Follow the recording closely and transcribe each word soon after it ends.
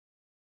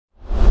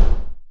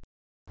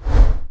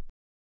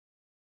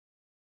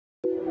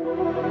The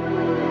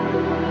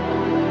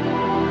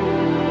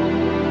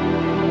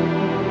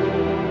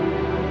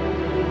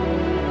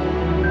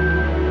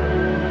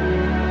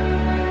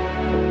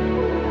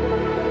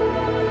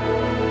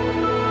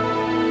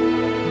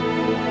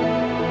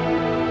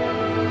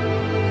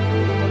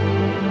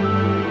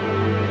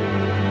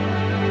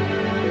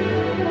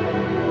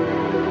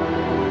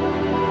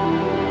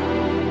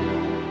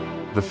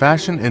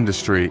fashion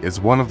industry is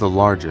one of the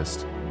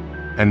largest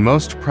and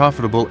most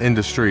profitable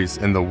industries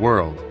in the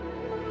world.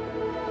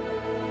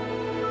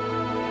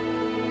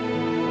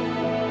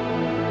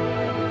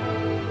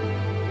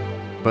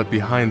 But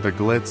behind the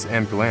glitz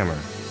and glamour,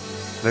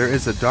 there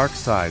is a dark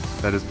side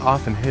that is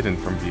often hidden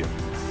from view.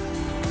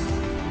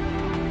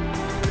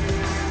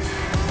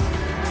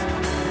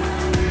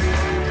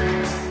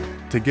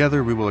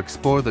 Together we will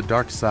explore the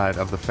dark side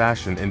of the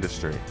fashion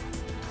industry,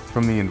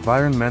 from the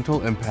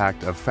environmental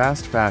impact of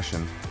fast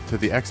fashion to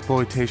the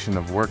exploitation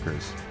of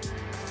workers.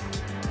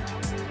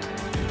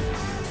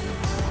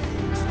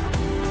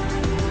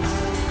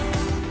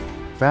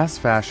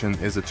 Fast fashion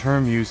is a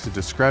term used to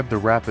describe the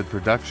rapid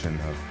production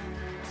of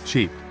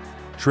cheap,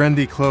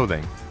 trendy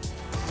clothing.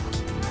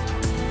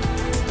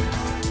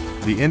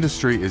 The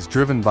industry is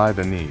driven by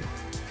the need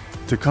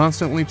to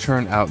constantly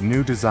churn out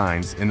new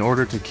designs in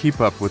order to keep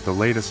up with the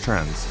latest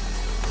trends.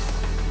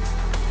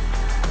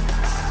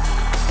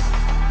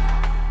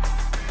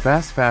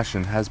 Fast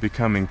fashion has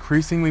become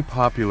increasingly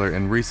popular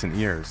in recent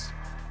years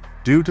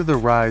due to the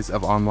rise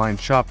of online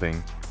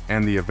shopping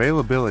and the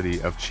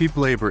availability of cheap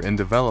labor in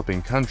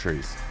developing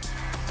countries.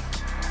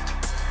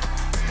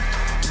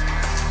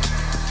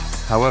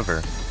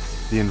 However,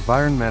 the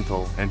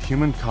environmental and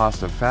human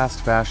cost of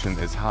fast fashion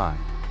is high.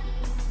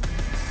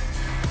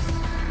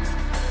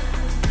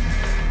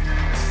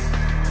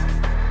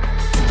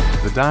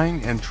 The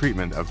dyeing and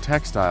treatment of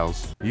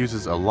textiles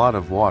uses a lot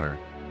of water,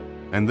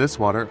 and this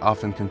water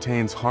often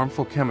contains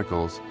harmful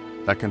chemicals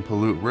that can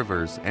pollute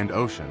rivers and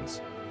oceans.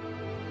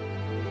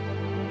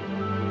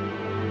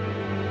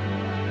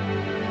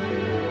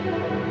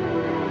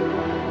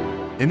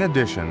 In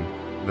addition,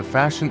 the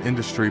fashion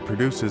industry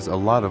produces a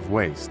lot of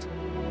waste.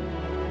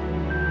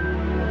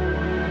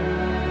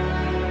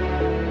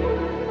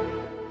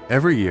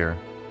 Every year,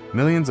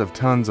 millions of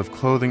tons of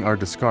clothing are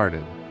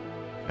discarded,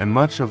 and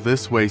much of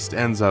this waste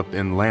ends up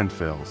in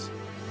landfills.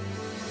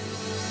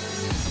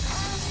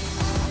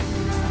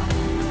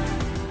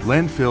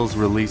 Landfills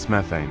release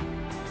methane,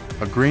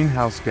 a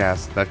greenhouse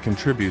gas that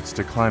contributes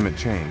to climate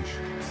change.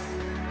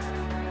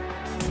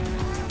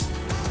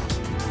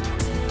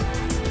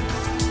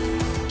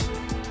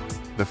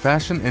 The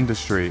fashion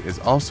industry is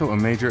also a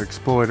major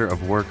exploiter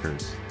of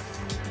workers.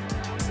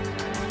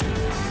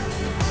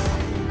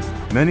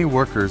 Many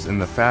workers in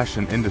the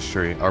fashion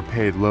industry are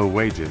paid low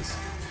wages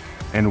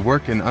and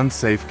work in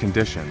unsafe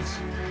conditions.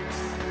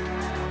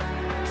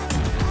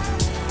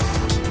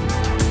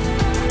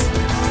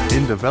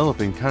 In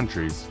developing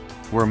countries,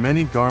 where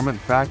many garment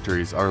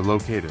factories are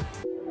located,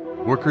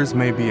 workers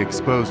may be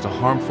exposed to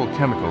harmful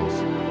chemicals,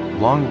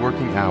 long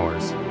working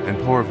hours, and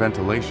poor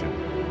ventilation.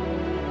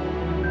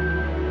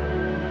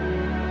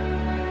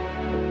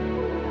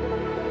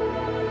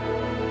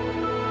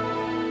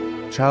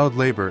 Child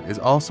labor is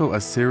also a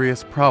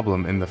serious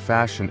problem in the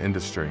fashion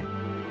industry.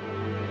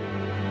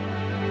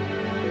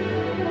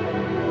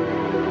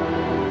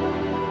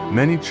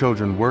 Many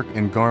children work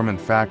in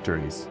garment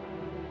factories,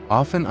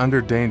 often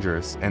under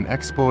dangerous and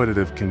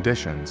exploitative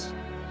conditions.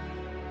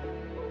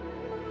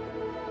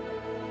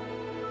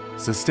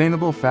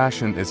 Sustainable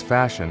fashion is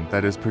fashion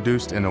that is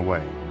produced in a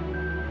way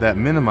that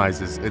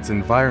minimizes its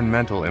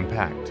environmental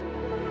impact.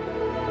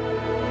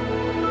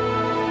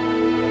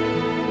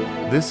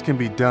 This can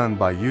be done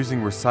by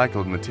using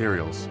recycled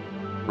materials,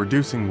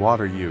 reducing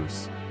water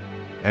use,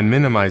 and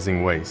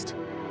minimizing waste.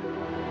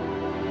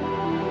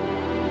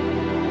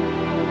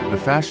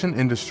 The fashion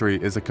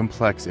industry is a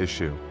complex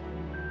issue,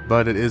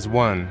 but it is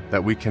one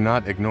that we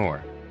cannot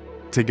ignore.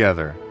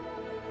 Together,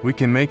 we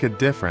can make a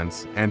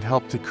difference and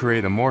help to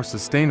create a more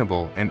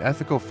sustainable and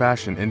ethical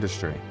fashion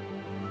industry.